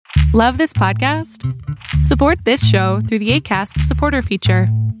Love this podcast? Support this show through the Acast supporter feature.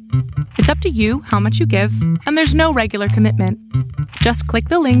 It's up to you how much you give, and there's no regular commitment. Just click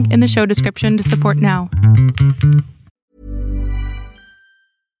the link in the show description to support now.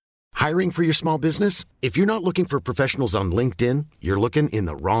 Hiring for your small business? If you're not looking for professionals on LinkedIn, you're looking in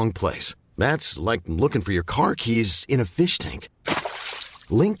the wrong place. That's like looking for your car keys in a fish tank.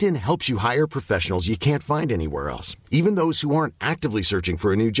 LinkedIn helps you hire professionals you can't find anywhere else, even those who aren't actively searching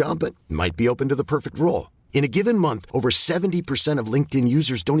for a new job but might be open to the perfect role. In a given month, over 70% of LinkedIn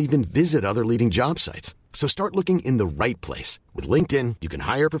users don't even visit other leading job sites. So start looking in the right place. With LinkedIn, you can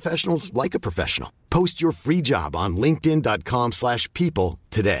hire professionals like a professional. Post your free job on linkedin.com/people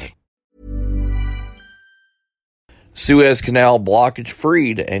today. Suez Canal blockage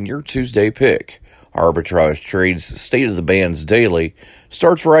freed, and your Tuesday pick. Arbitrage Trade's State of the Bands Daily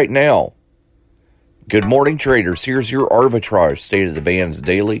starts right now. Good morning, traders. Here's your Arbitrage State of the Bands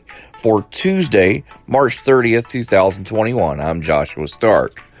Daily for Tuesday, March 30th, 2021. I'm Joshua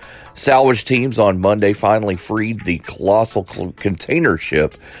Stark. Salvage teams on Monday finally freed the colossal container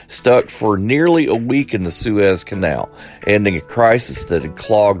ship stuck for nearly a week in the Suez Canal, ending a crisis that had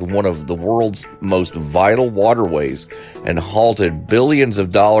clogged one of the world's most vital waterways and halted billions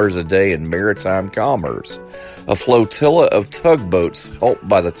of dollars a day in maritime commerce. A flotilla of tugboats, helped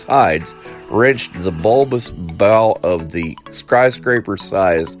by the tides, wrenched the bulbous bow of the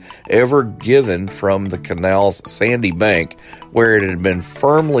skyscraper-sized Ever Given from the canal's sandy bank, where it had been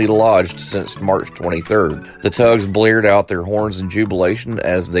firmly lodged since March 23rd. The tugs blared out their horns in jubilation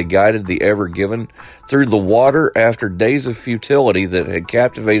as they guided the Ever Given through the water after days of futility that had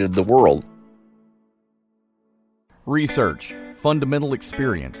captivated the world. Research, fundamental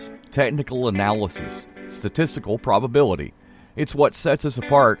experience, technical analysis, statistical probability. It's what sets us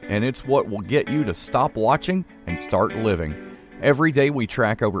apart, and it's what will get you to stop watching and start living. Every day we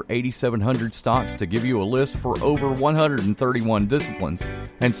track over 8,700 stocks to give you a list for over 131 disciplines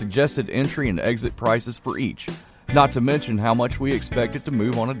and suggested entry and exit prices for each, not to mention how much we expect it to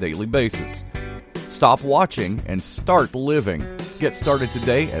move on a daily basis. Stop watching and start living. Get started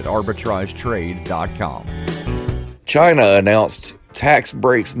today at arbitragetrade.com. China announced tax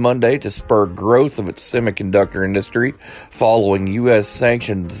breaks Monday to spur growth of its semiconductor industry following U.S.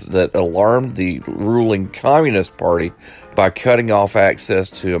 sanctions that alarmed the ruling Communist Party by cutting off access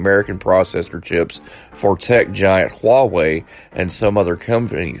to American processor chips for tech giant Huawei and some other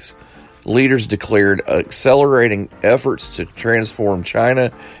companies. Leaders declared accelerating efforts to transform China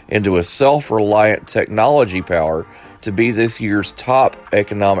into a self-reliant technology power to be this year's top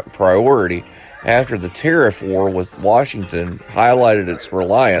economic priority after the tariff war with Washington highlighted its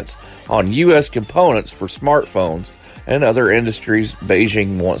reliance on U.S. components for smartphones and other industries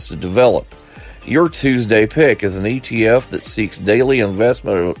Beijing wants to develop. Your Tuesday pick is an ETF that seeks daily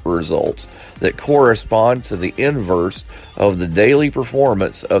investment results that correspond to the inverse of the daily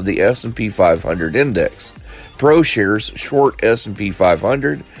performance of the S&P 500 index. ProShares short S&P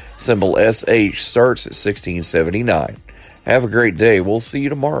 500, symbol SH, starts at 1679. Have a great day. We'll see you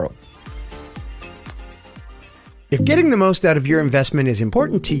tomorrow. If getting the most out of your investment is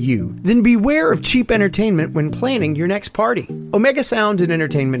important to you, then beware of cheap entertainment when planning your next party. Omega Sound and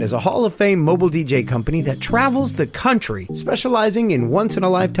Entertainment is a Hall of Fame mobile DJ company that travels the country, specializing in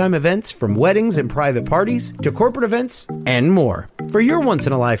once-in-a-lifetime events from weddings and private parties to corporate events and more. For your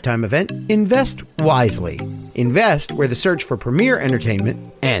once-in-a-lifetime event, invest wisely. Invest where the search for premier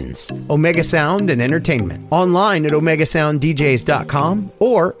entertainment ends. Omega Sound and Entertainment. Online at OmegaSoundDJs.com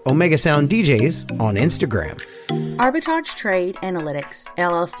or Omega Sound DJs on Instagram. Arbitrage Trade Analytics,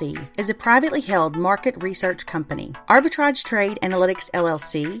 LLC, is a privately held market research company. Arbitrage Trade Analytics,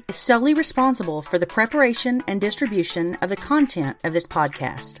 LLC, is solely responsible for the preparation and distribution of the content of this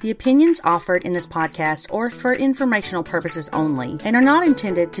podcast. The opinions offered in this podcast are for informational purposes only and are not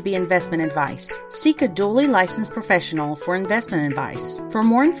intended to be investment advice. Seek a duly licensed professional for investment advice. For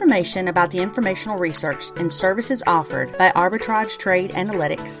more information about the informational research and services offered by Arbitrage Trade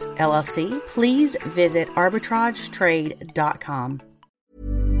Analytics, LLC, please visit arbitragetrade.com.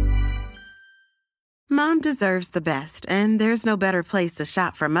 Mom deserves the best, and there's no better place to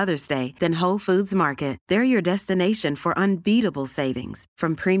shop for Mother's Day than Whole Foods Market. They're your destination for unbeatable savings,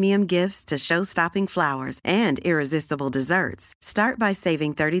 from premium gifts to show-stopping flowers and irresistible desserts. Start by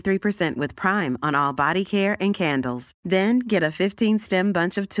saving 33% with Prime on all body care and candles. Then get a 15-stem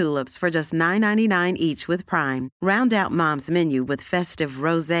bunch of tulips for just $9.99 each with Prime. Round out Mom's menu with festive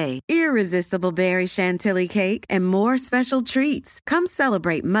rosé, irresistible berry chantilly cake, and more special treats. Come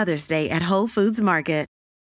celebrate Mother's Day at Whole Foods Market.